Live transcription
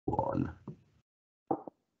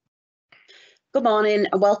Good morning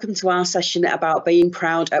and welcome to our session about being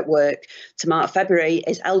proud at work. To mark February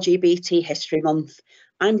is LGBT History Month.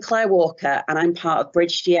 I'm Claire Walker and I'm part of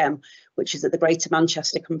Bridge GM, which is at the Greater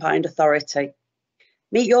Manchester Combined Authority.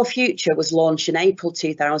 Meet Your Future was launched in April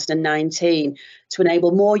 2019 to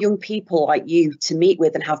enable more young people like you to meet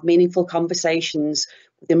with and have meaningful conversations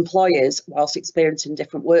with employers whilst experiencing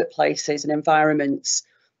different workplaces and environments.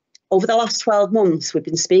 Over the last 12 months, we've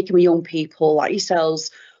been speaking with young people like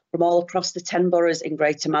yourselves from all across the 10 boroughs in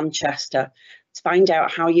Greater Manchester to find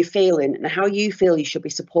out how you're feeling and how you feel you should be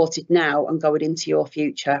supported now and going into your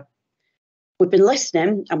future. We've been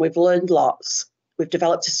listening and we've learned lots. We've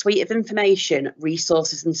developed a suite of information,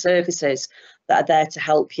 resources and services that are there to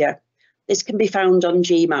help you. This can be found on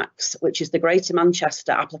GMAX, which is the Greater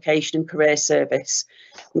Manchester Application and Career Service.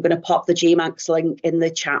 I'm going to pop the GMAX link in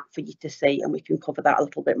the chat for you to see, and we can cover that a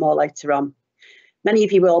little bit more later on. Many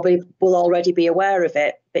of you will already be aware of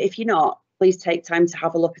it, but if you're not, please take time to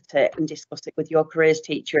have a look at it and discuss it with your careers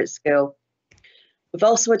teacher at school. We've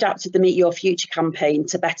also adapted the Meet Your Future campaign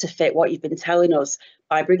to better fit what you've been telling us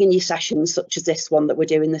by bringing you sessions such as this one that we're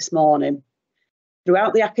doing this morning.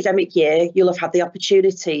 Throughout the academic year, you'll have had the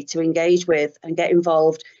opportunity to engage with and get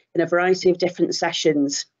involved in a variety of different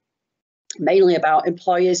sessions, mainly about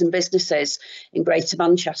employers and businesses in Greater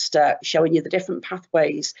Manchester, showing you the different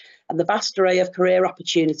pathways and the vast array of career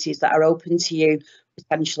opportunities that are open to you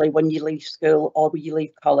potentially when you leave school or when you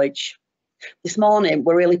leave college. This morning,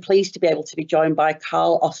 we're really pleased to be able to be joined by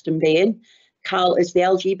Carl Austin-Behan. Carl is the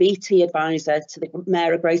LGBT advisor to the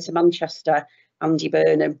Mayor of Greater Manchester, Andy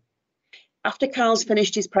Burnham. After Carl's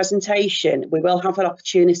finished his presentation, we will have an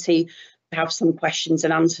opportunity to have some questions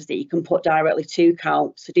and answers that you can put directly to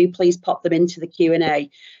Carl. So do please pop them into the Q&A and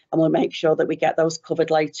we'll make sure that we get those covered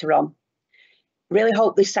later on. I really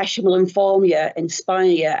hope this session will inform you, inspire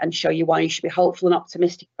you and show you why you should be hopeful and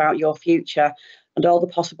optimistic about your future and all the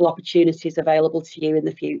possible opportunities available to you in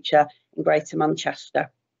the future in Greater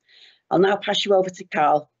Manchester. I'll now pass you over to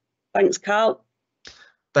Carl. Thanks, Carl.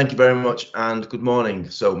 Thank you very much and good morning.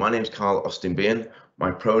 So my name is Carl Austin-Behan.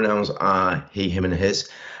 My pronouns are he, him and his.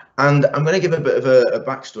 And I'm going to give a bit of a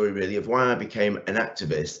backstory really of why I became an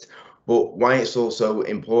activist, but why it's also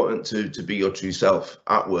important to be your true self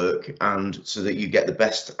at work and so that you get the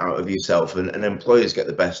best out of yourself and employers get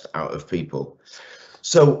the best out of people.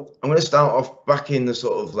 So I'm going to start off back in the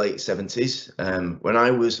sort of late 70s when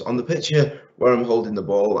I was on the picture where I'm holding the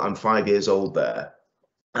ball. I'm 5 years old there.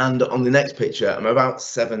 And on the next picture, I'm about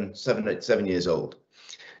seven years old.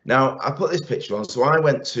 Now, I put this picture on, so I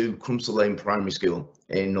went to Crumsall Lane Primary School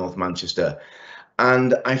in North Manchester,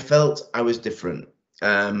 and I felt I was different.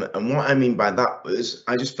 And what I mean by that was,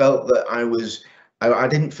 I just felt that I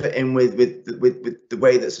didn't fit in with the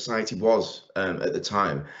way that society was at the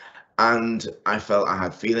time. And I felt I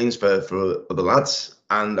had feelings for other lads,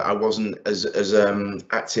 and I wasn't as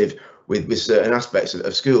active with certain aspects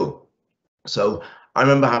of school. So I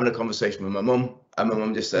remember having a conversation with my mum, and my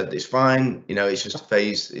mum just said, it's fine, you know, it's just a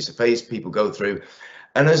phase, it's a phase people go through.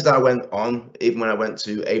 And as that went on, even when I went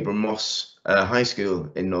to Abram Moss High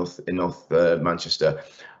School in North Manchester,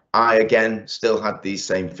 I again still had these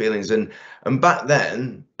same feelings. And back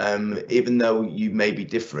then, even though you may be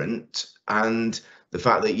different, and the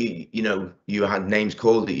fact that you had names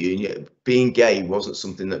called at you, being gay wasn't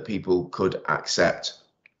something that people could accept.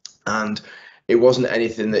 And it wasn't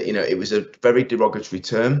anything that, it was a very derogatory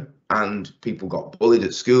term, and people got bullied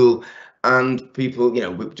at school, and people,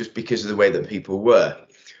 just because of the way that people were.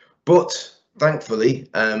 But thankfully,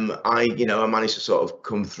 I managed to sort of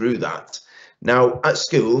come through that. Now at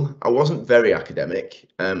school, I wasn't very academic.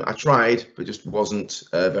 I tried, but just wasn't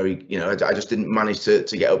very, I just didn't manage to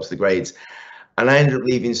get up to the grades. And I ended up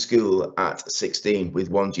leaving school at 16 with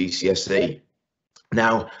 1 GCSE.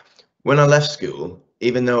 Now, when I left school,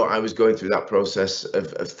 even though I was going through that process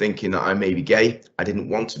of thinking that I may be gay, I didn't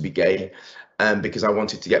want to be gay because I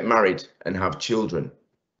wanted to get married and have children.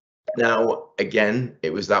 Now, again,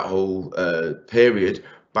 it was that whole period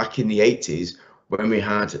back in the 80s when we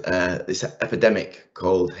had this epidemic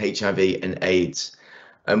called HIV and AIDS.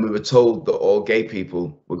 And we were told that all gay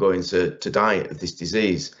people were going to die of this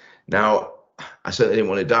disease. Now, I certainly didn't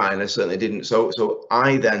want to die, and I certainly didn't. So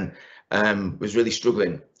I then was really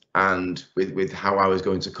struggling and with how I was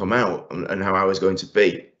going to come out and how I was going to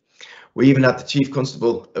be. We even had the Chief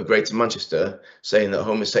Constable of Greater Manchester saying that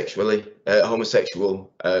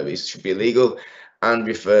homosexual should be illegal, and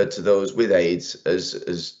referred to those with AIDS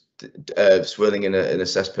as swirling in a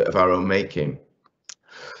cesspit of our own making.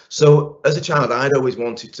 So as a child, I'd always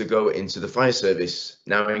wanted to go into the fire service.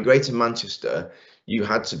 Now in Greater Manchester, you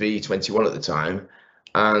had to be 21 at the time,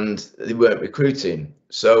 and they weren't recruiting.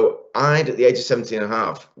 So I'd, at the age of 17 and a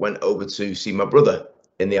half, went over to see my brother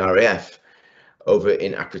in the RAF over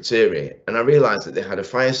in Akrotiri, and I realised that they had a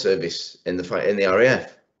fire service in the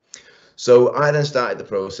RAF. So I then started the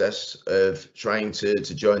process of trying to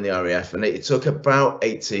join the RAF, and it took about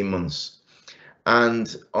 18 months.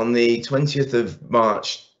 And on the 20th of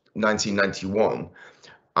March 1991,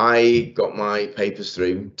 I got my papers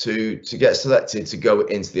through to get selected to go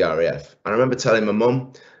into the RAF. And I remember telling my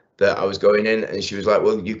mum that I was going in, and she was like,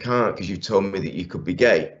 well, you can't, because you've told me that you could be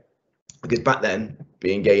gay. Because back then,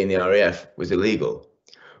 being gay in the RAF was illegal.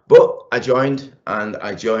 But I joined, and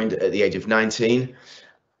I joined at the age of 19.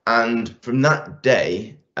 And from that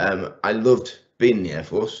day, I loved being in the Air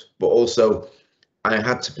Force, but also I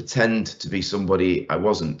had to pretend to be somebody I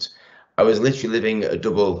wasn't. I was literally living a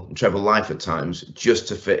double, treble life at times just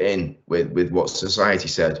to fit in with what society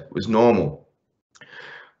said was normal.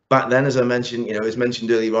 Back then, as I mentioned, it was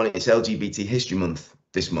mentioned earlier on, it's LGBT History Month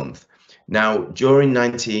this month. Now, during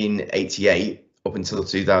 1988 up until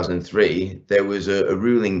 2003, there was a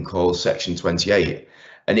ruling called Section 28,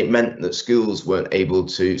 and it meant that schools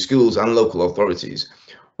and local authorities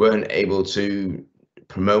weren't able to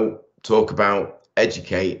promote, talk about,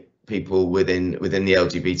 educate people within the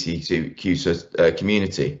LGBTQ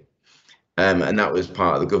community, and that was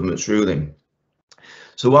part of the government's ruling.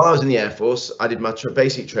 So while I was in the Air Force, I did my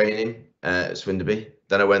basic training at Swinderby.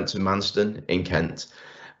 Then I went to Manston in Kent,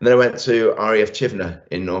 and then I went to RAF Chivenor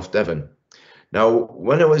in North Devon. Now,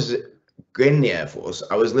 when I was in the Air Force,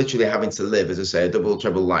 I was literally having to live, as I say, a double,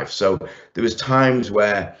 treble life. So there was times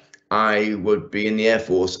where I would be in the Air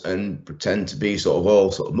Force and pretend to be sort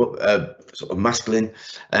of masculine,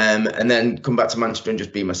 and then come back to Manchester and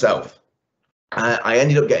just be myself. I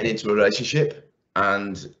ended up getting into a relationship,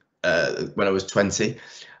 and when I was 20,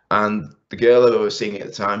 and the girl who I was seeing at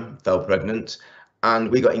the time fell pregnant, and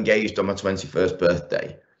we got engaged on my 21st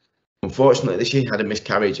birthday. Unfortunately, she had a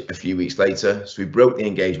miscarriage a few weeks later, so we broke the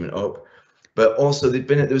engagement up. But also,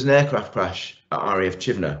 there was an aircraft crash at RAF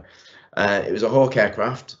Chivenor. It was a Hawk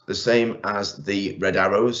aircraft, the same as the Red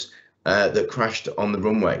Arrows, that crashed on the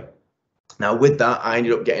runway. Now, with that, I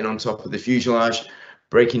ended up getting on top of the fuselage,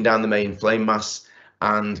 breaking down the main flame masts,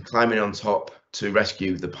 and climbing on top to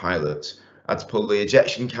rescue the pilot. I had to pull the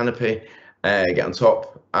ejection canopy, get on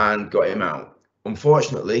top, and got him out.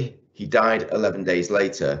 Unfortunately, he died 11 days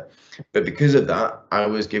later. But because of that, I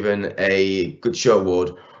was given a Good Show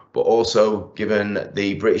Award, but also given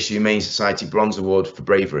the British Humane Society Bronze Award for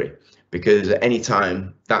bravery, because at any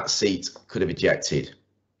time that seat could have ejected.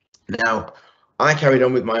 Now, I carried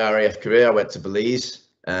on with my RAF career. I went to Belize,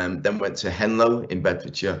 then went to Henlow in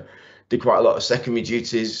Bedfordshire, did quite a lot of secondary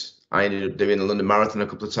duties. I ended up doing the London Marathon a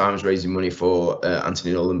couple of times, raising money for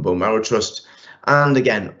Anthony Nolan Bone Marrow Trust, and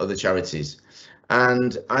again, other charities.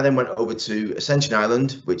 And I then went over to Ascension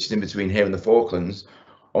Island, which is in between here and the Falklands.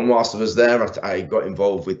 And whilst I was there, I got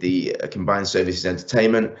involved with the Combined Services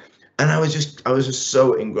Entertainment, and I was just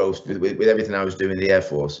so engrossed with everything I was doing in the Air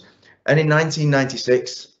Force. And in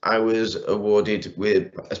 1996, I was awarded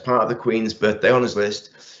as part of the Queen's Birthday Honours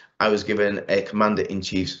List, I was given a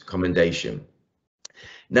Commander-in-Chief's Commendation.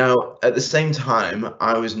 Now, at the same time,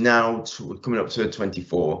 I was now coming up to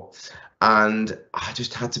 24, and I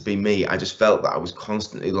just had to be me. I just felt that I was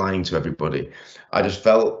constantly lying to everybody. I just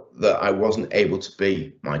felt that I wasn't able to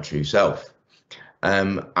be my true self.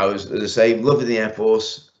 I was, as I say, loving the Air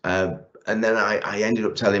Force, and then I ended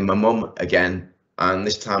up telling my mum again, and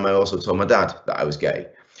this time I also told my dad that I was gay.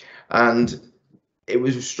 And it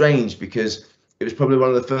was strange because it was probably one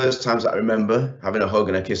of the first times that I remember having a hug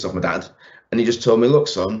and a kiss off my dad. And he just told me, look,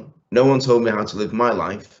 son, no one told me how to live my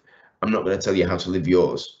life. I'm not going to tell you how to live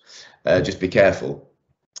yours. Just be careful.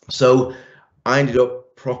 So I ended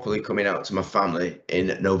up properly coming out to my family in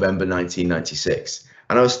November 1996.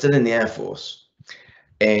 And I was still in the Air Force.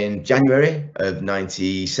 In January of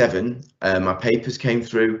 97, my papers came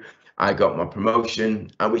through. I got my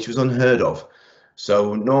promotion, which was unheard of.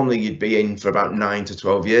 So normally you'd be in for about 9 to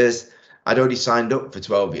 12 years. I'd already signed up for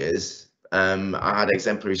 12 years. I had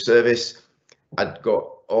exemplary service. I'd got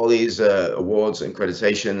all these awards and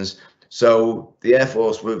accreditations. So the Air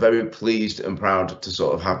Force were very pleased and proud to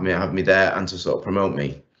sort of have me there and to sort of promote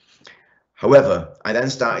me. However, I then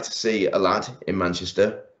started to see a lad in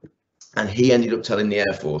Manchester, and he ended up telling the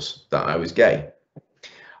Air Force that I was gay.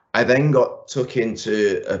 I then got took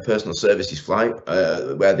into a personal services flight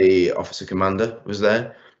where the officer commander was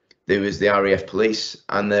there. There was the RAF police,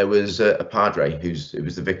 and there was a padre who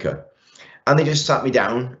was the vicar. And they just sat me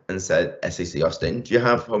down and said, SAC Austin, do you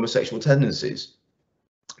have homosexual tendencies?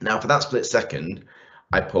 Now, for that split second,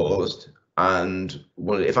 I paused and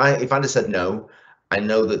wondered if I'd have said no, I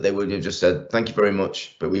know that they would have just said, thank you very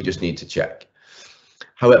much, but we just need to check.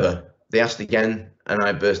 However, they asked again and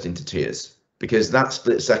I burst into tears because that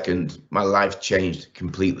split second, my life changed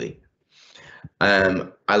completely.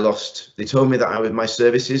 They told me that my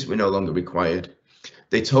services were no longer required.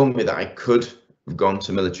 They told me that I could have gone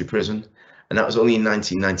to military prison, and that was only in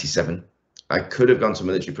 1997. I could have gone to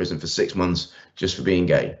military prison for 6 months just for being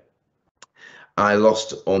gay. I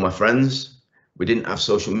lost all my friends. We didn't have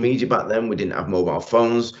social media back then. We didn't have mobile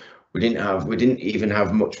phones. We didn't even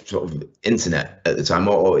have much sort of internet at the time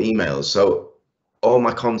or emails. So all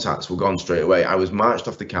my contacts were gone straight away. I was marched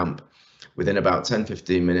off the camp within about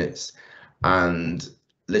 10-15 minutes, and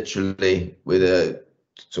literally with a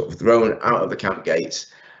sort of thrown out of the camp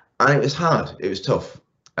gates. And it was hard, it was tough,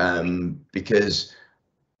 because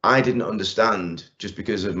I didn't understand, just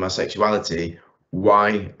because of my sexuality,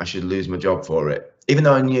 why I should lose my job for it. Even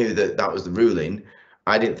though I knew that that was the ruling,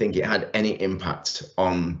 I didn't think it had any impact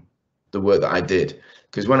on the work that I did.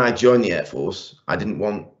 Because when I joined the Air Force, I didn't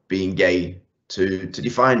want being gay to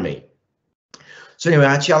define me. So anyway,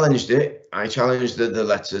 I challenged it. I challenged the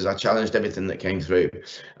letters. I challenged everything that came through.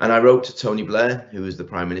 And I wrote to Tony Blair, who was the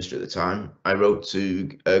Prime Minister at the time. I wrote to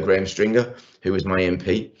Graham Stringer, who was my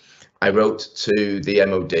MP. I wrote to the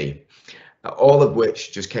MOD, all of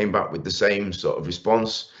which just came back with the same sort of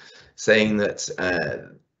response, saying that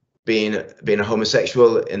being a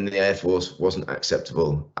homosexual in the Air Force wasn't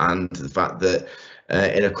acceptable, and the fact that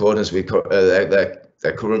in accordance with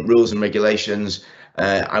their current rules and regulations,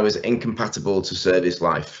 I was incompatible to service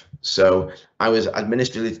life. So I was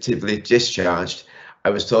administratively discharged. I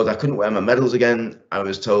was told I couldn't wear my medals again. I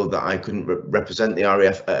was told that I couldn't represent the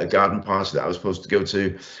RAF at a garden party that I was supposed to go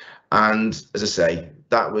to. And as I say,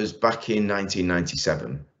 that was back in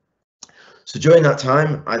 1997. So during that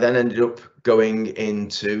time, I then ended up going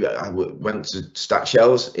into, I went to stack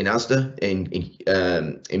shells in Asda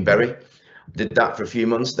in Bury. Did that for a few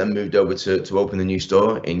months, then moved over to open the new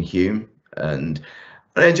store in Hume, and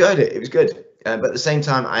I enjoyed it. It was good. But at the same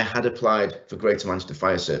time, I had applied for Greater Manchester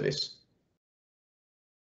Fire Service.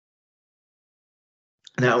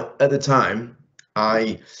 Now, at the time,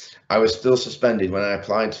 I was still suspended when I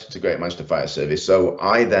applied to Greater Manchester Fire Service, so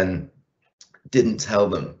I then didn't tell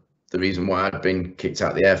them the reason why I'd been kicked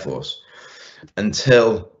out of the Air Force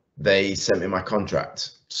until they sent me my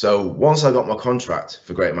contract. So once I got my contract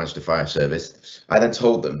for Greater Manchester Fire Service, I then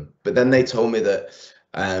told them, but then they told me that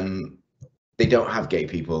they don't have gay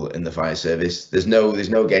people in the fire service. There's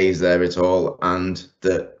no gays there at all, and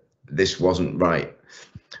that this wasn't right.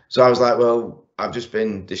 So I was like, well, I've just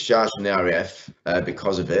been discharged from the RAF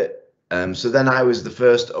because of it. So then I was the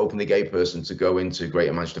first openly gay person to go into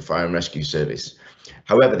Greater Manchester Fire and Rescue Service.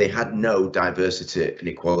 However, they had no diversity and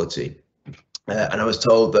equality. And I was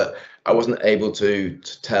told that I wasn't able to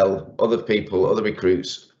tell other people, other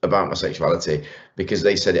recruits, about my sexuality because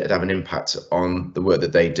they said it'd have an impact on the work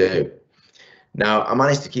that they do. Now, I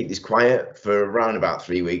managed to keep this quiet for around about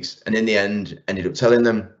 3 weeks, and in the end, ended up telling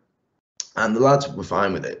them, and the lads were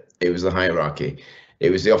fine with it. It was the hierarchy.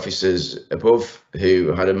 It was the officers above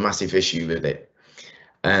who had a massive issue with it.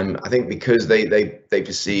 I think because they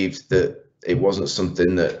perceived that it wasn't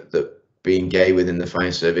something that being gay within the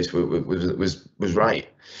fire service was right.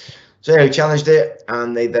 So anyway, challenged it,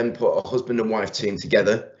 and they then put a husband and wife team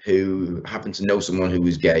together who happened to know someone who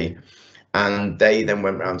was gay, and they then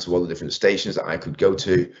went around to all the different stations that I could go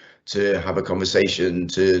to have a conversation,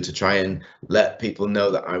 to try and let people know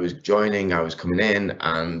that I was joining, I was coming in,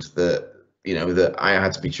 and that, you know, that I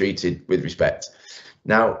had to be treated with respect.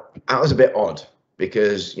 Now, that was a bit odd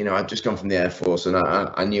because, you know, I'd just gone from the Air Force and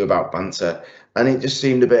I knew about banter, and it just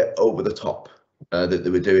seemed a bit over the top that they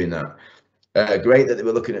were doing that. Great that they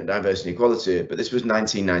were looking at diversity and equality, but this was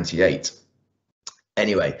 1998.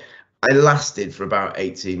 Anyway, I lasted for about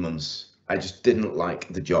 18 months. I just didn't like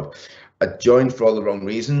the job. I joined for all the wrong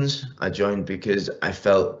reasons. I joined because I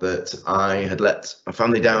felt that I had let my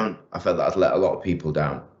family down. I felt that I'd let a lot of people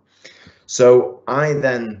down. So I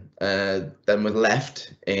then was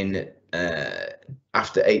left in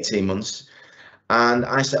after 18 months, and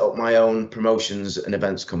I set up my own promotions and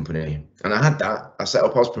events company. And I set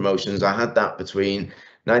up Oz Promotions. I had that between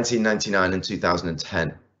 1999 and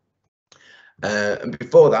 2010. And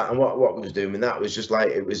before that, and what we was doing with that was just like,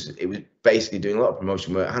 it was basically doing a lot of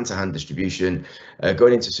promotion work, hand-to-hand distribution,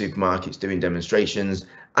 going into supermarkets, doing demonstrations,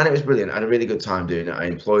 and it was brilliant. I had a really good time doing it. I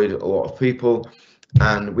employed a lot of people,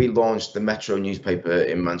 and we launched the Metro newspaper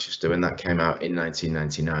in Manchester when that came out in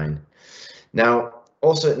 1999. Now,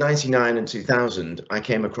 also at 99 and 2000, I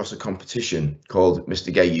came across a competition called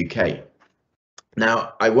Mr. Gay UK.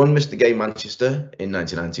 Now, I won Mr. Gay Manchester in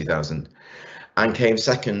 99-2000. and came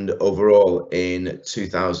second overall in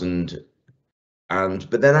 2000.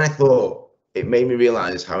 But then I thought it made me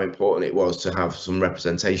realize how important it was to have some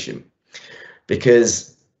representation,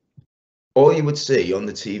 because all you would see on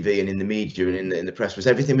the TV and in the media and in the press was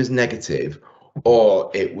everything was negative, or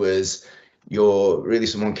it was you're really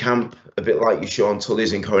someone camp, a bit like your Sean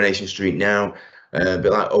Tully's in Coronation Street now, a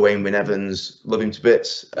bit like Owain Wynne-Evans, love him to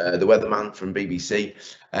bits, the weatherman from BBC,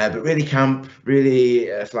 but really camp, really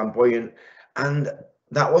flamboyant. And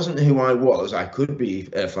that wasn't who I was. I could be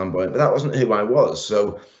flamboyant, but that wasn't who I was.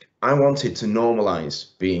 So I wanted to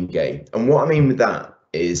normalize being gay. And what I mean with that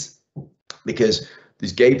is because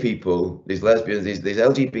there's gay people, there's lesbians, there's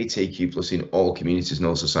LGBTQ plus in all communities and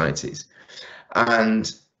all societies.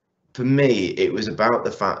 And for me, it was about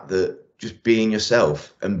the fact that just being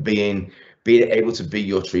yourself and being able to be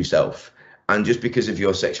your true self. And just because of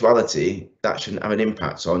your sexuality, that shouldn't have an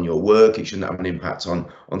impact on your work. It shouldn't have an impact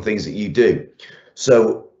on things that you do.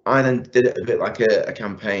 So I then did it a bit like a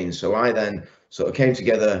campaign. So I then sort of came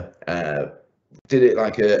together, did it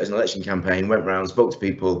like as an election campaign, went around, spoke to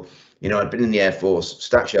people. You know, I'd been in the Air Force,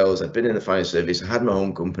 stacked shells, I'd been in the fire service, I had my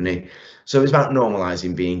own company. So it was about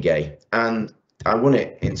normalising being gay. And I won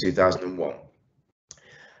it in 2001.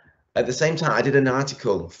 At the same time, I did an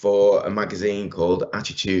article for a magazine called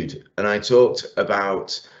Attitude, and I talked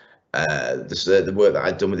about the work that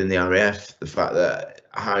I'd done within the RAF, the fact that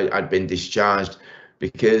I'd been discharged,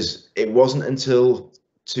 because it wasn't until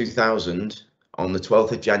 2000, on the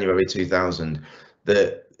 12th of January 2000,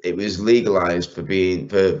 that it was legalised for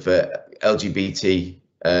LGBT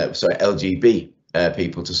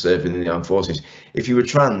people to serve in the armed forces. If you were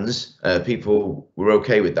trans, people were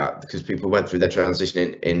okay with that because people went through their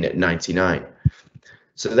transition in 99.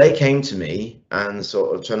 So they came to me and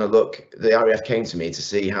sort of trying to look, the RAF came to me to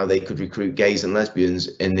see how they could recruit gays and lesbians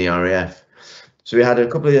in the RAF. So we had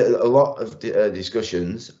a lot of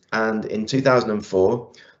discussions, and in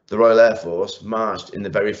 2004, the Royal Air Force marched in the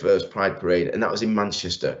very first Pride Parade, and that was in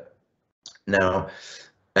Manchester. Now,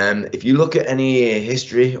 if you look at any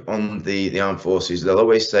history on the armed forces, they'll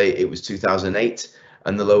always say it was 2008,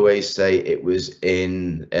 and they'll always say it was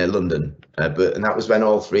in London. And that was when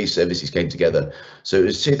all three services came together. So it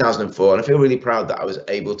was 2004, and I feel really proud that I was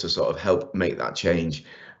able to sort of help make that change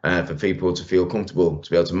for people to feel comfortable to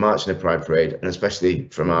be able to march in a Pride Parade, and especially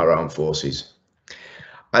from our armed forces.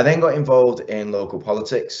 I then got involved in local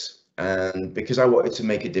politics, and because I wanted to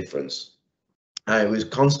make a difference. I was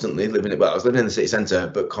constantly living I was living in the city centre,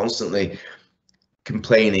 but constantly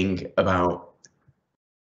complaining about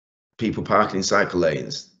people parking in cycle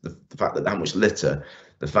lanes, the fact that how much litter,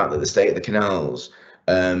 the fact that the state of the canals,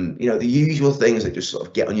 you know, the usual things that just sort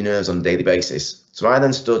of get on your nerves on a daily basis. So I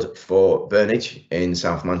then stood for Burnage in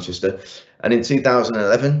South Manchester, and in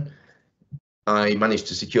 2011, I managed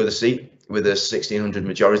to secure the seat with a 1600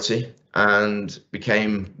 majority and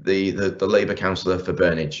became the Labour councillor for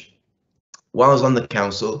Burnage. While I was on the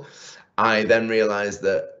council, I then realised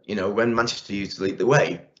that, you know, when Manchester used to lead the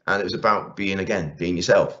way, and it was about being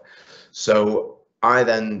yourself. So I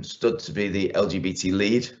then stood to be the LGBT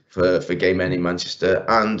lead for gay men in Manchester,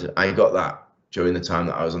 and I got that during the time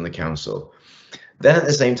that I was on the council. Then at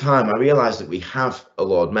the same time, I realised that we have a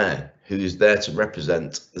Lord Mayor who's there to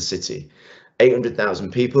represent the city.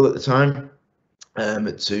 800,000 people at the time,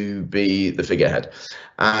 to be the figurehead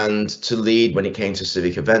and to lead when it came to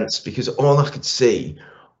civic events, because all I could see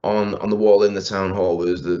on the wall in the town hall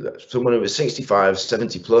was that someone who was 65,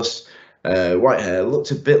 70 plus, white hair,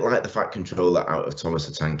 looked a bit like the Fat Controller out of Thomas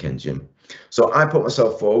the Tank Engine. So I put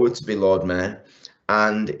myself forward to be Lord Mayor,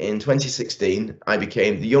 and in 2016 I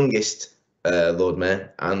became the youngest Lord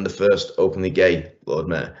Mayor and the first openly gay Lord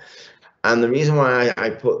Mayor. And the reason why I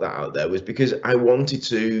put that out there was because I wanted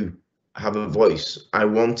to have a voice. I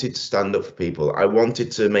wanted to stand up for people. I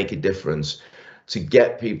wanted to make a difference, to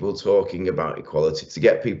get people talking about equality, to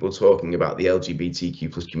get people talking about the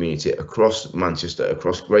LGBTQ plus community across Manchester,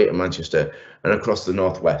 across Greater Manchester, and across the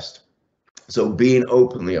Northwest. So being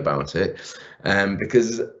openly about it,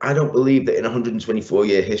 because I don't believe that in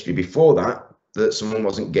 124-year history before that someone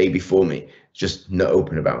wasn't gay before me, just not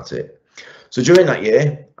open about it. So during that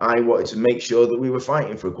year, I wanted to make sure that we were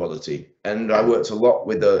fighting for equality, and I worked a lot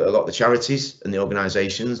with a lot of the charities and the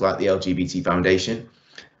organisations like the LGBT Foundation,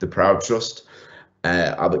 the Proud Trust,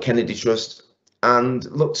 Albert Kennedy Trust, and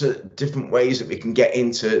looked at different ways that we can get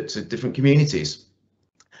into different communities.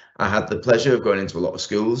 I had the pleasure of going into a lot of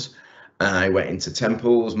schools, and I went into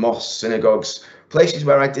temples, mosques, synagogues, places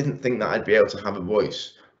where I didn't think that I'd be able to have a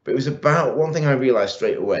voice. But it was about one thing I realised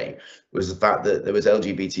straight away was the fact that there was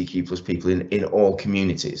LGBTQ plus people in all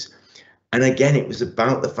communities. And again, it was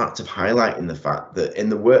about the fact of highlighting the fact that in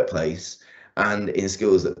the workplace, and in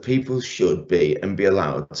skills that people should be and be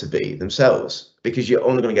allowed to be themselves, because you're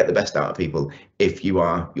only going to get the best out of people if you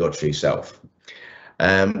are your true self.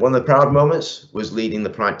 One of the proud moments was leading the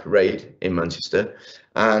Pride Parade in Manchester,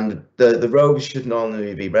 and the robes should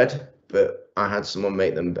normally be red, but I had someone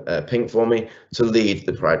make them pink for me to lead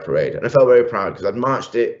the Pride Parade, and I felt very proud because I'd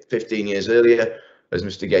marched it 15 years earlier as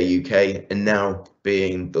Mr. Gay UK, and now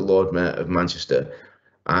being the Lord Mayor of Manchester,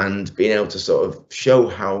 and being able to sort of show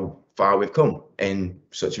how far we've come in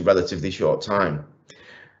such a relatively short time.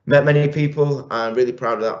 Met many people. I'm really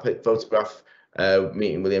proud of that photograph,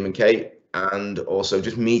 meeting William and Kate, and also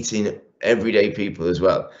just meeting everyday people as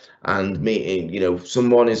well, and meeting, you know, some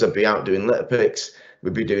mornings I'd be out doing litter picks,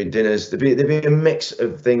 we'd be doing dinners, there'd be a mix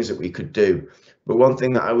of things that we could do. But one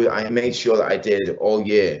thing that I made sure that I did all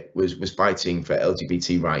year was fighting for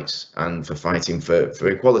LGBT rights and for fighting for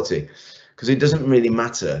equality, because it doesn't really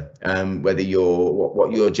matter whether you're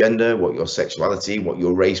what your gender, what your sexuality, what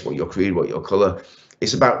your race, what your creed, what your colour.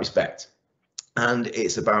 It's about respect. And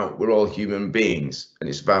it's about, we're all human beings, and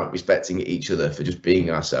it's about respecting each other for just being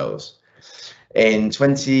ourselves. In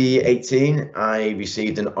 2018, I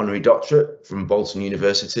received an honorary doctorate from Bolton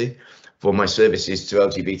University for my services to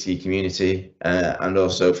LGBT community and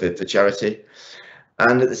also for charity.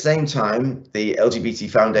 And at the same time, the LGBT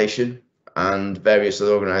Foundation and various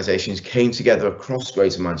other organisations came together across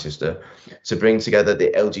Greater Manchester to bring together the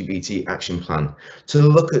LGBT Action Plan, to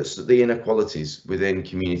look at the inequalities within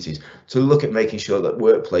communities, to look at making sure that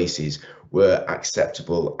workplaces were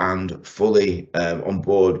acceptable and fully on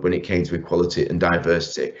board when it came to equality and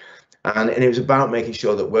diversity. And it was about making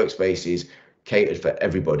sure that workspaces catered for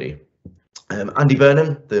everybody. Andy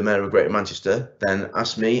Burnham, the Mayor of Greater Manchester, then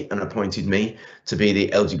asked me and appointed me to be the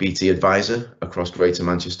LGBT advisor across Greater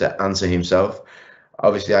Manchester and to himself.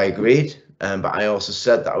 Obviously, I agreed, but I also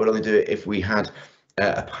said that I would only do it if we had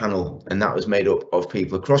a panel, and that was made up of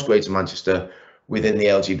people across Greater Manchester within the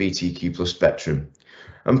LGBTQ+ spectrum.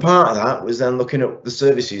 And part of that was then looking at the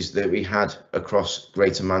services that we had across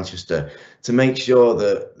Greater Manchester to make sure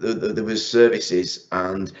that there was services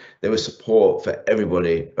and there was support for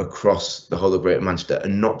everybody across the whole of Greater Manchester,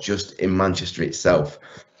 and not just in Manchester itself.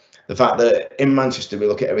 The fact that in Manchester we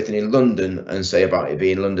look at everything in London and say about it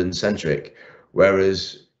being London-centric,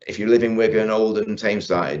 whereas if you live in Wigan, Oldham,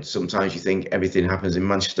 Tameside, sometimes you think everything happens in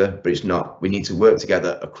Manchester, but it's not. We need to work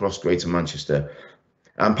together across Greater Manchester.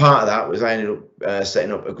 And part of that was I ended up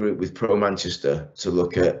setting up a group with Pro Manchester to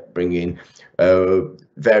look at bringing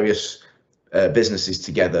various businesses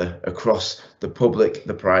together across the public,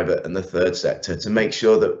 the private and the third sector to make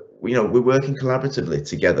sure that, you know, we're working collaboratively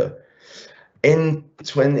together. In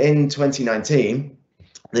 2019,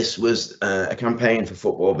 this was a campaign for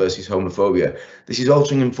football versus homophobia. This is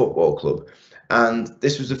Altrincham Football Club, and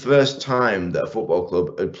this was the first time that a football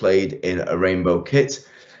club had played in a rainbow kit.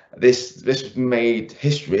 This made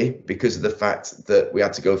history because of the fact that we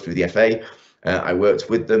had to go through the FA. I worked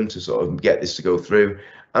with them to sort of get this to go through.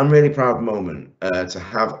 I'm really proud moment to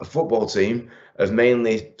have a football team of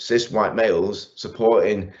mainly cis white males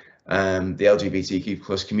supporting the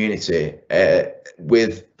LGBTQ+ community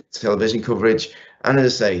with television coverage. And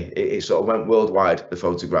as I say, it sort of went worldwide, the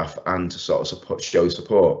photograph, and to sort of show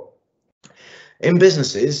support. In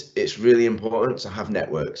businesses, it's really important to have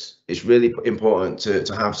networks. It's really important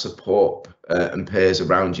to have support and peers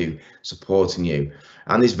around you supporting you.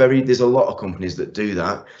 And there's a lot of companies that do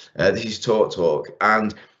that. This is Talk,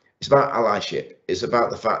 and it's about allyship. It's about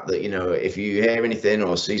the fact that, you know, if you hear anything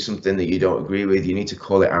or see something that you don't agree with, you need to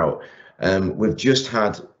call it out. We've just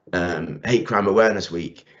had Hate Crime Awareness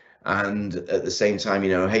Week, and at the same time, you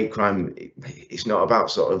know, hate crime, it's not about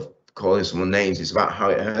sort of calling someone names, it's about how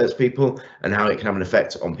it hurts people and how it can have an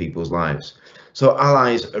effect on people's lives. So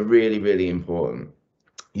allies are really, really important.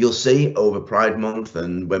 You'll see over Pride Month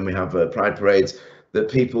and when we have Pride parades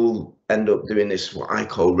that people end up doing this, what I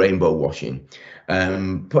call rainbow washing,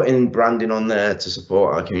 putting branding on there to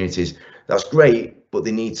support our communities. That's great, but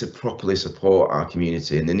they need to properly support our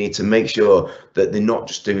community, and they need to make sure that they're not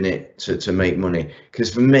just doing it to make money.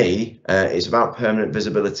 Because for me, it's about permanent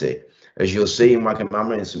visibility. As you'll see in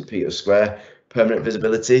Wagamama in St. Peter's Square, permanent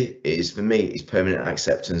visibility is, for me, is permanent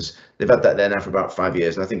acceptance. They've had that there now for about 5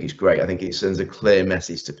 years, and I think it's great. I think it sends a clear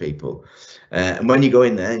message to people. And when you go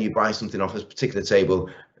in there and you buy something off a particular table,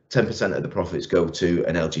 10% of the profits go to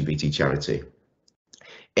an LGBT charity.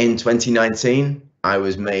 In 2019, I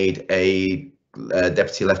was made a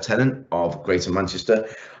Deputy Lieutenant of Greater Manchester.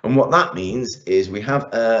 And what that means is we have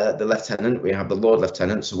the Lieutenant, we have the Lord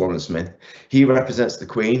Lieutenant, Sir Warren Smith. He represents the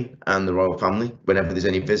Queen and the royal family whenever there's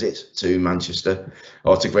any visits to Manchester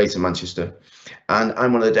or to Greater Manchester. And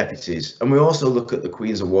I'm one of the deputies. And we also look at the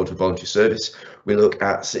Queen's Award for Voluntary Service. We look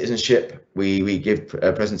at citizenship. We give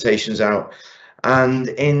presentations out. And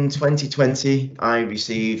in 2020, I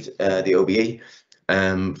received the OBE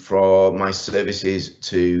for my services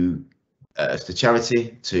to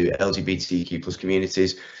charity, to LGBTQ plus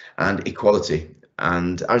communities and equality.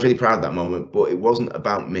 And I was really proud of that moment, but it wasn't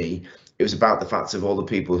about me. It was about the fact of all the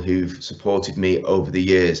people who've supported me over the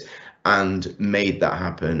years and made that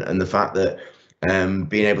happen. And the fact that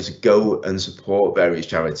being able to go and support various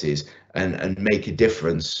charities and make a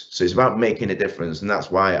difference. So it's about making a difference. And that's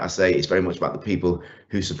why I say it's very much about the people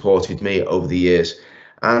who supported me over the years.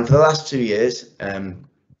 And for the last 2 years,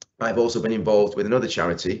 I've also been involved with another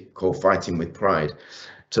charity called Fighting with Pride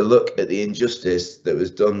to look at the injustice that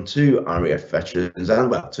was done to RAF veterans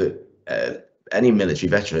and well to any military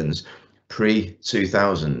veterans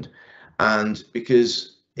pre-2000. And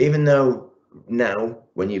because even though now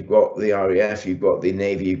when you've got the RAF, you've got the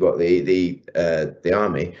Navy, you've got the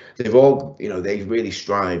Army, they've all, they really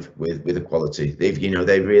strive with equality. They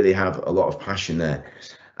really have a lot of passion there.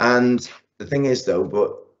 And the thing is though,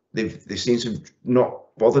 but they seem to have not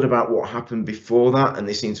bothered about what happened before that, and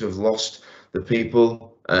they seem to have lost the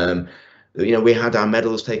people. We had our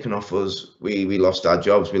medals taken off us, we lost our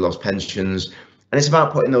jobs, we lost pensions, and it's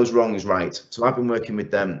about putting those wrongs right. So I've been working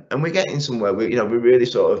with them, and we're getting somewhere. We're really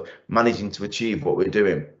sort of managing to achieve what we're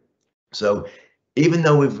doing. So even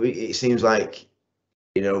though it seems like,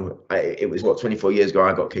 it was 24 years ago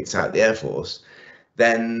I got kicked out of the Air Force,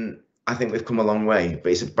 then I think we've come a long way,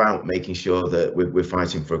 but it's about making sure that we're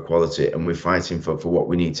fighting for equality and we're fighting for what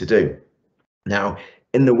we need to do. Now,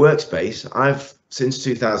 in the workspace, I've, since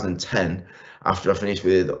 2010, after I finished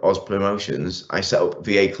with Oz Promotions, I set up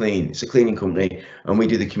VA Clean. It's a cleaning company, and we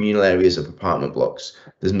do the communal areas of apartment blocks.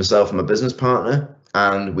 There's myself and my business partner,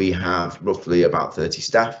 and we have roughly about 30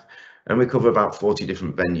 staff, and we cover about 40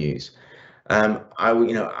 different venues.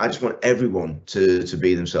 I just want everyone to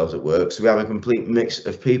be themselves at work. So we have a complete mix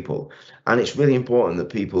of people, and it's really important that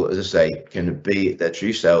people, as I say, can be their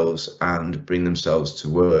true selves and bring themselves to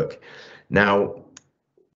work. Now,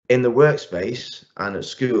 in the workspace and at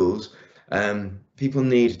schools, people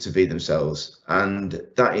need to be themselves, and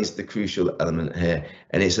that is the crucial element here.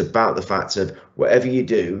 And it's about the fact of whatever you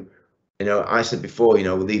do, I said before,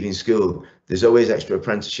 leaving school, there's always extra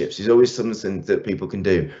apprenticeships. There's always something that people can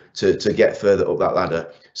do to get further up that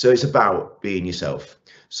ladder. So it's about being yourself.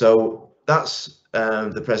 So that's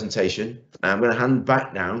the presentation. I'm going to hand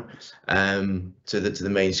back now to the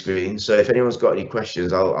main screen. So if anyone's got any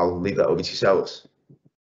questions, I'll leave that over to yourselves.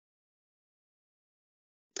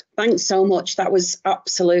 Thanks so much. That was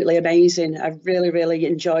absolutely amazing. I really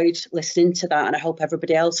enjoyed listening to that, and I hope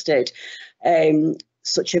everybody else did.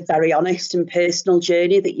 Such a very honest and personal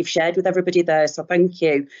journey that you've shared with everybody there, so thank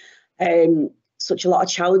you. Such a lot of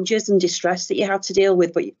challenges and distress that you had to deal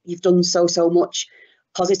with, but you've done so much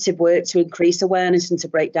positive work to increase awareness and to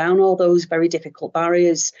break down all those very difficult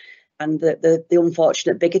barriers and the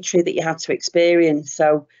unfortunate bigotry that you had to experience.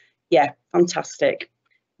 So yeah, fantastic.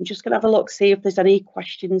 I'm just going to have a look, see if there's any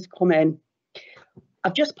questions come in.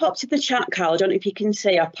 I've just popped in the chat, Carl. I don't know if you can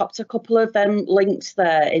see. I've popped a couple of links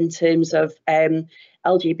there in terms of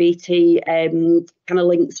LGBT kind of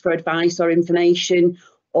links for advice or information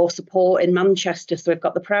or support in Manchester. So we've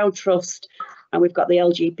got the Proud Trust and we've got the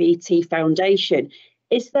LGBT Foundation.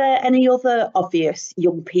 Is there any other obvious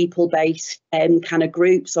young people based kind of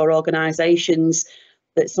groups or organisations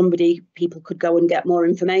that people could go and get more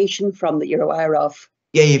information from that you're aware of?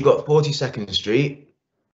 Yeah, you've got 42nd Street.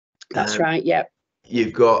 That's right, yeah.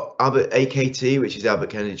 You've got Albert AKT, which is Albert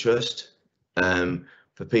Kennedy Trust,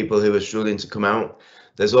 for people who are struggling to come out.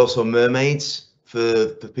 There's also Mermaids for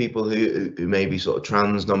people who may be sort of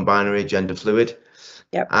trans, non-binary, gender fluid.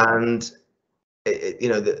 Yep. And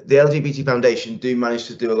the LGBT Foundation do manage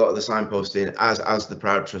to do a lot of the signposting as the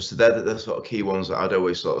Proud Trust. So they're the sort of key ones that I'd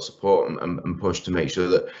always sort of support and push to make sure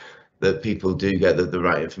that people do get the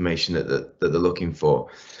right information that they're looking for.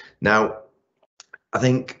 Now, I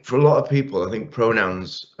think for a lot of people, I think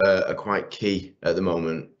pronouns are quite key at the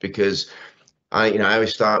moment, because I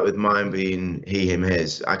always start with mine being he, him,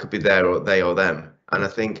 his. I could be there or they or them. And I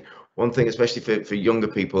think one thing, especially for younger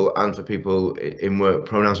people and for people in work,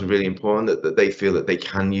 pronouns are really important, that they feel that they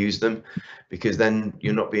can use them, because then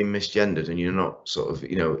you're not being misgendered and you're not sort of,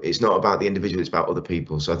 it's not about the individual, it's about other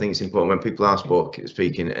people. So I think it's important when people are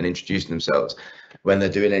speaking and introducing themselves, when they're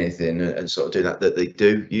doing anything and sort of doing that they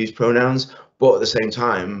do use pronouns. But at the same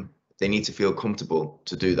time, they need to feel comfortable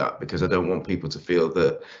to do that, because I don't want people to feel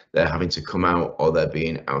that they're having to come out or they're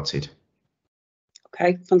being outed.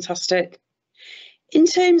 Okay, fantastic. In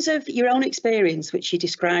terms of your own experience, which you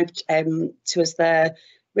described to us there,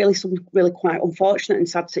 really some really quite unfortunate and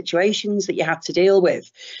sad situations that you had to deal with.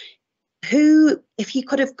 Who, if you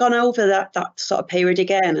could have gone over that sort of period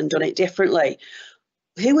again and done it differently,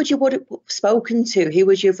 who would you have spoken to? Who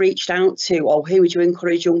would you have reached out to, or who would you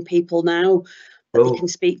encourage young people now that they can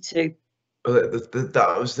speak to?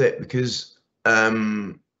 That was it, because you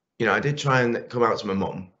know, I did try and come out to my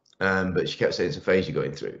mum, but she kept saying it's a phase you're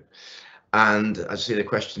going through. And I see the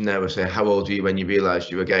question there was, say, how old were you when you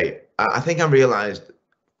realised you were gay? I think I realised,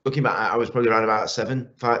 looking back, I was probably around about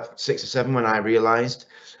 6 or 7 when I realised,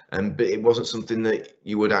 but it wasn't something that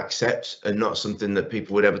you would accept and not something that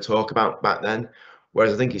people would ever talk about back then.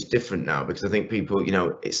 Whereas I think it's different now, because I think people, you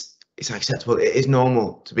know, it's acceptable. It is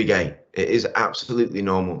normal to be gay. It is absolutely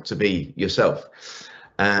normal to be yourself.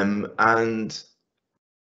 And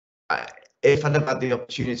if I'd have had the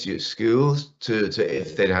opportunity at schools to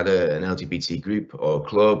if they'd had an LGBT group or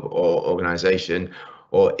club or organisation,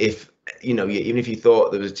 or if, you know, even if you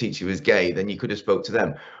thought there was a teacher who was gay, then you could have spoke to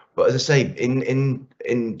them. But as I say,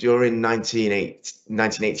 during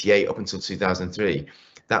 1988 up until 2003,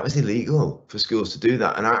 that was illegal for schools to do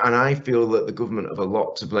that, and I feel that the government have a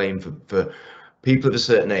lot to blame for people of a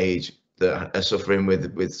certain age that are suffering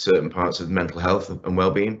with certain parts of mental health and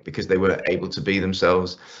well-being, because they weren't able to be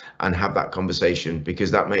themselves and have that conversation, because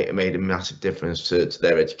that made a massive difference to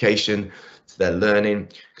their education, to their learning.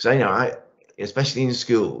 Because I especially in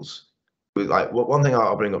schools, like, one thing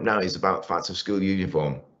I'll bring up now is about the fact of school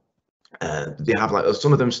uniform. They have, like,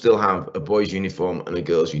 some of them still have a boy's uniform and a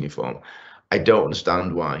girl's uniform. I don't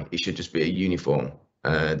understand why. It should just be a uniform.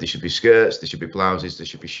 There should be skirts, there should be blouses, there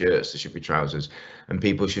should be shirts, there should be trousers, and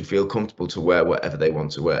people should feel comfortable to wear whatever they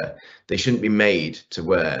want to wear. They shouldn't be made to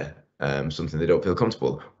wear something they don't feel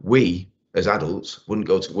comfortable. We, as adults, wouldn't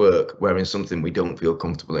go to work wearing something we don't feel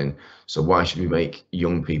comfortable in. So why should we make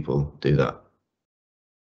young people do that?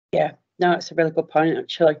 Yeah, no, it's a really good point,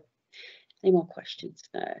 actually. Any more questions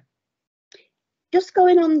there? Just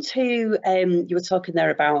going on to, you were talking there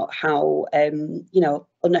about how, you know,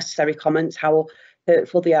 unnecessary comments, how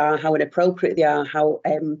hurtful they are, how inappropriate they are, how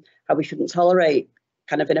we shouldn't tolerate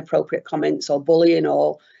kind of inappropriate comments or bullying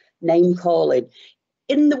or name calling.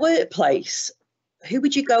 In the workplace, who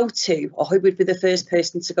would you go to, or who would be the first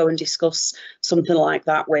person to go and discuss something like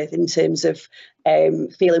that with, in terms of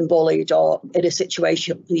feeling bullied or in a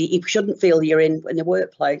situation you shouldn't feel you're in the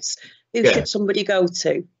workplace? Who should somebody go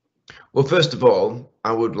to? Well, first of all,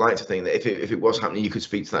 I would like to think that if it was happening, you could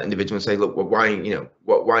speak to that individual and say, look, well, why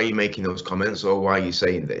are you making those comments, or why are you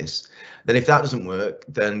saying this? Then if that doesn't work,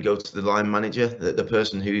 then go to the line manager, the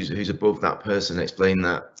person who's above that person, explain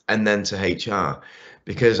that, and then to HR.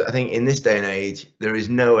 Because I think in this day and age, there is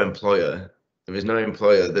no employer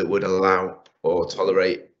that would allow or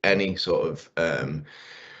tolerate any sort of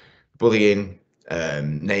bullying,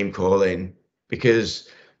 name calling, because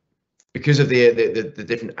of the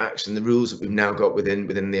different acts and the rules that we've now got within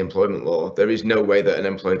the employment law. There is no way that an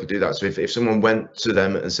employer could do that. So if someone went to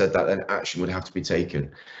them and said that, then action would have to be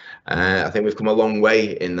taken. I think we've come a long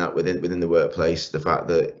way in that within the workplace. The fact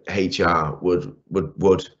that HR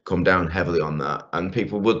would come down heavily on that, and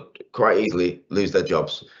people would quite easily lose their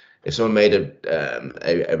jobs if someone made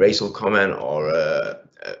a racial comment or a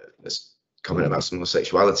comment about someone's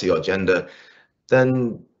sexuality or gender.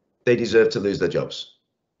 Then they deserve to lose their jobs.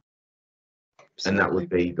 And that would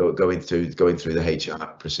be going through the HR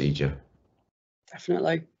procedure.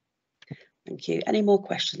 Definitely. Thank you. Any more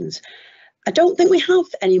questions? I don't think we have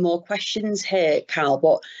any more questions here, Carl,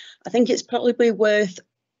 but I think it's probably worth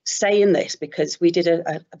saying this, because we did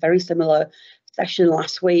a very similar session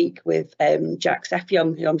last week with Jack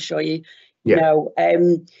Seffion, who I'm sure you know,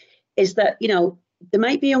 is that, you know, there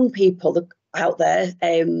might be young people out there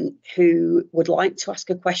who would like to ask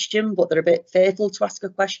a question, but they're a bit fearful to ask a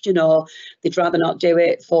question, or they'd rather not do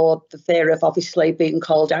it for the fear of obviously being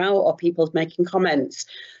called out or people making comments.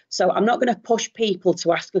 So I'm not going to push people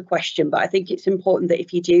to ask a question, but I think it's important that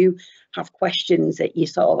if you do have questions, that you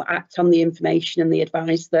sort of act on the information and the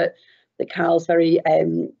advice that Carl's very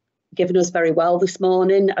given us very well this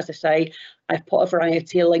morning. As I say, I've put a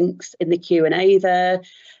variety of links in the Q&A there.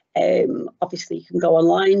 Obviously, you can go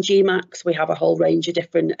online, GMAX. We have a whole range of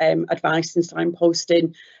different advice and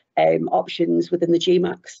signposting options within the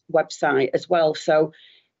GMAX website as well. So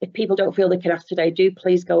if people don't feel they can ask today, do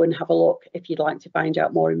please go and have a look if you'd like to find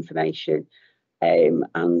out more information. And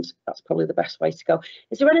that's probably the best way to go.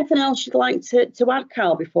 Is there anything else you'd like to add,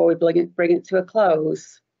 Carl, before we bring it to a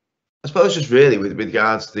close? I suppose just really with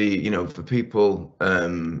regards to the, for people,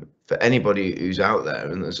 for anybody who's out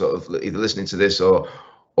there and they're sort of either listening to this or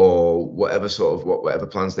whatever sort of whatever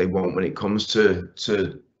plans they want when it comes to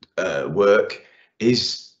work,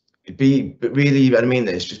 is but really, I mean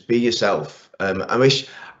this, just be yourself. I wish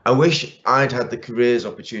I'd had the careers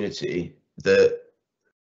opportunity that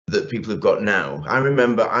people have got now. I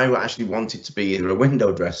remember I actually wanted to be either a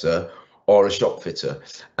window dresser or a shop fitter,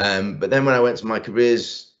 but then when I went to my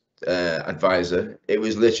careers advisor, it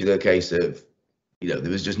was literally a case of, there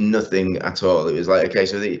was just nothing at all. It was like, okay,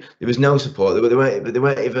 so there was no support. They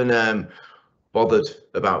weren't even bothered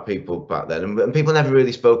about people back then, and people never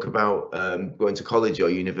really spoke about going to college or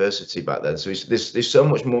university back then. So there's so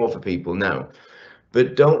much more for people now.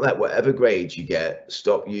 But don't let whatever grades you get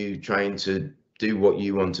stop you trying to do what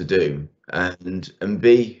you want to do, and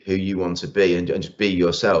be who you want to be, and just be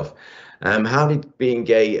yourself. How did being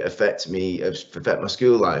gay affect my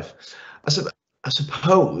school life? I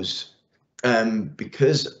suppose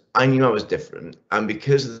because I knew I was different, and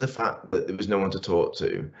because of the fact that there was no one to talk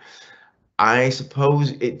to, I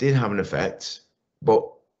suppose it did have an effect. But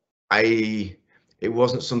it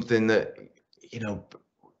wasn't something that,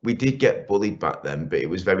 we did get bullied back then, but it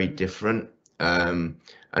was very different. And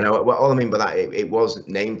all I mean by that, it was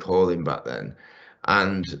name calling back then,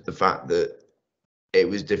 and the fact that it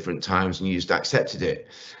was different times and you just accepted it.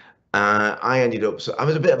 I ended up, so I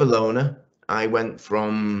was a bit of a loner.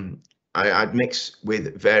 I'd mix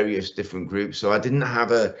with various different groups, so I didn't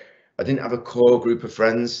have a core group of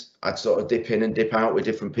friends. I'd sort of dip in and dip out with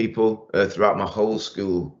different people throughout my whole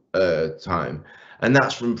school time, and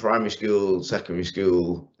that's from primary school, secondary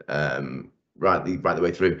school, right the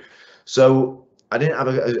way through. So I didn't have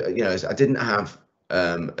I didn't have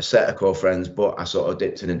a set of core friends, but I sort of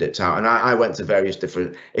dipped in and dipped out, and I went to various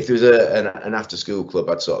different. If there was an after school club,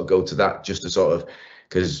 I'd sort of go to that just to sort of,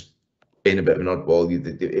 because being a bit of an oddball,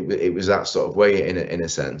 it was that sort of way in a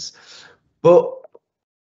sense. But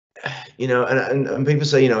and people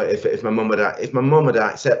say, if my mum had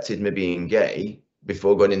accepted me being gay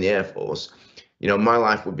before going in the Air Force, my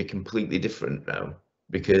life would be completely different now,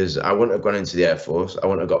 because I wouldn't have gone into the Air Force. I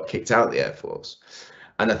wouldn't have got kicked out of the Air Force.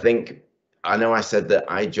 And I know I said that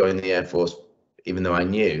I joined the Air Force even though I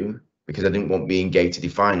knew, because I didn't want being gay to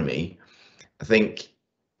define me. I think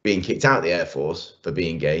being kicked out of the Air Force for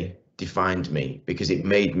being gay defined me, because it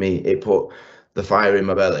put the fire in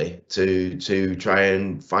my belly to try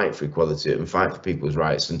and fight for equality and fight for people's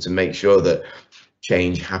rights, and to make sure that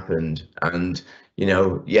change happened. And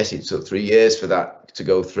yes, it took 3 years for that to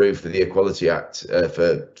go through, for the Equality Act,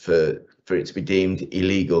 for it to be deemed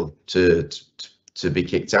illegal to be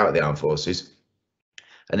kicked out of the armed forces.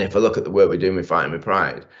 And if I look at the work we're doing with Fighting with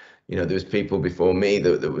Pride, there was people before me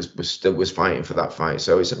that was fighting for that fight.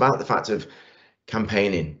 So it's about the fact of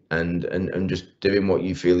campaigning and just doing what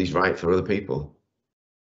you feel is right for other people.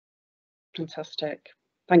 Fantastic,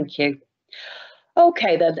 thank you.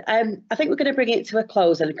 Okay then, I think we're going to bring it to a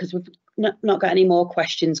close then, because we've not got any more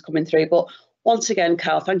questions coming through. But once again,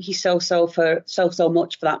 Carl, thank you so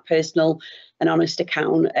much for that personal and honest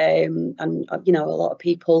account. And a lot of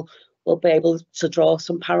people will be able to draw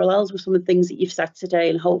some parallels with some of the things that you've said today,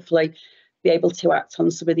 and hopefully be able to act on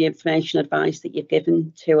some of the information, advice that you've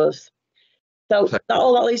given to us. So that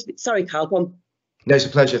leaves me. Sorry, Carl, go on. No, it's a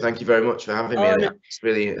pleasure. Thank you very much for having me. And it's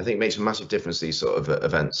really, I think, makes a massive difference, these sort of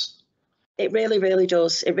events. It really, really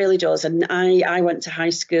does. It really does. And I went to high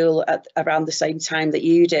school at around the same time that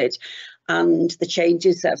you did, and the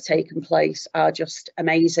changes that have taken place are just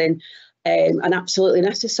amazing, and absolutely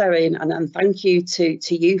necessary. And thank you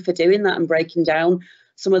to you for doing that and breaking down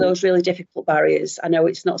some of those really difficult barriers. I know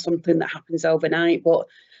it's not something that happens overnight, but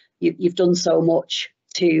you've done so much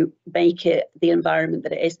to make it the environment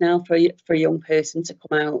that it is now for a young person to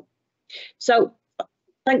come out. So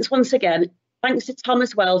thanks once again. Thanks to Tom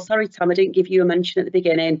as well. Sorry, Tom, I didn't give you a mention at the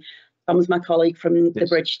beginning. Tom was my colleague from the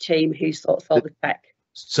Bridge team who sorts all the tech.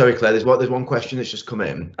 Sorry, Claire, there's one question that's just come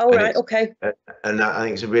in. Oh, right, okay. And I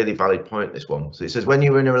think it's a really valid point, this one. So it says, when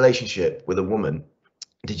you were in a relationship with a woman,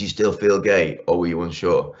 did you still feel gay, or were you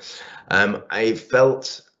unsure? I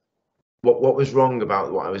felt what was wrong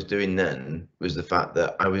about what I was doing then was the fact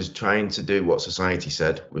that I was trying to do what society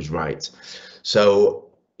said was right.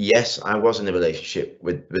 So yes, I was in a relationship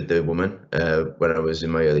with the woman when I was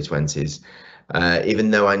in my early 20s.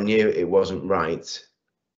 Even though I knew it wasn't right,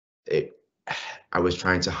 I was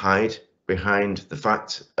trying to hide behind the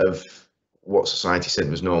fact of what society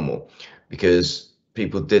said was normal, because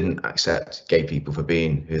people didn't accept gay people for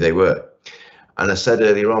being who they were. And I said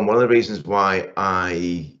earlier on, one of the reasons why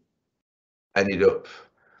I ended up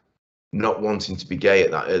not wanting to be gay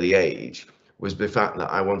at that early age was the fact that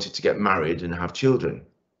I wanted to get married and have children.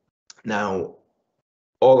 Now,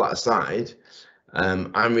 all that aside,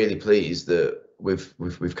 I'm really pleased that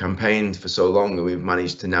we've campaigned for so long and we've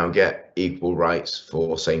managed to now get equal rights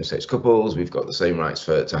for same-sex couples. We've got the same rights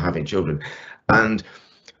to having children, and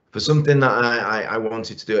for something that I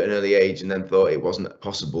wanted to do at an early age and then thought it wasn't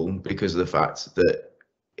possible because of the fact that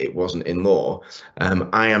it wasn't in law.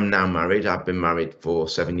 I am now married. I've been married for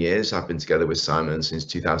 7 years. I've been together with Simon since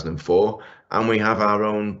 2004, and we have our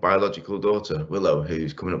own biological daughter, Willow,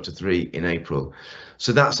 who's coming up to 3 in April.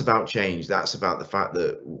 So that's about change. That's about the fact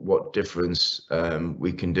that what difference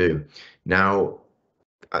we can do. Now,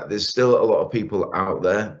 there's still a lot of people out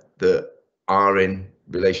there that are in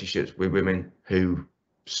relationships with women who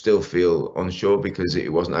still feel unsure because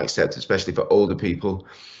it wasn't accepted, especially for older people.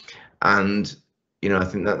 And I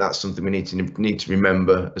think that that's something we need to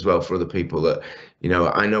remember as well for other people, that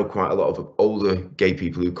I know quite a lot of older gay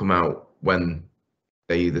people who come out when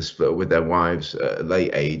they either split with their wives at a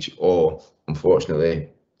late age, or unfortunately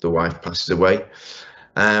the wife passes away.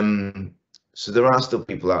 So there are still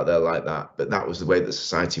people out there like that, but that was the way that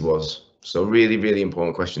society was. So really, really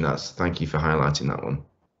important question. Thank you for highlighting that one.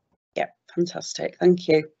 Yeah, fantastic. Thank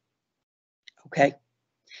you. Okay.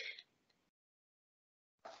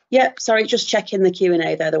 Yeah, sorry, just checking the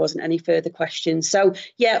Q&A there wasn't any further questions. So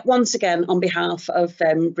yeah, once again, on behalf of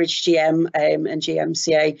Bridge GM and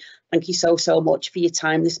GMCA, thank you so much for your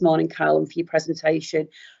time this morning, Carl, and for your presentation.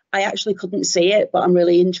 I actually couldn't see it, but I'm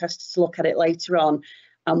really interested to look at it later on,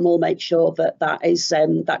 and we'll make sure that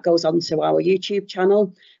that goes onto our YouTube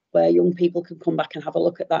channel, where young people can come back and have a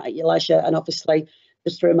look at that at your leisure. And obviously,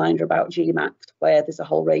 just a reminder about GMAC, where there's a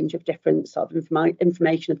whole range of different sort of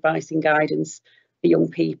information, advice and guidance for young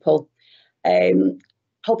people.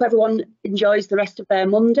 Hope everyone enjoys the rest of their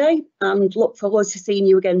Monday, and look forward to seeing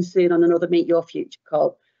you again soon on another Meet Your Future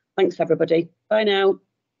call. Thanks, everybody. Bye now.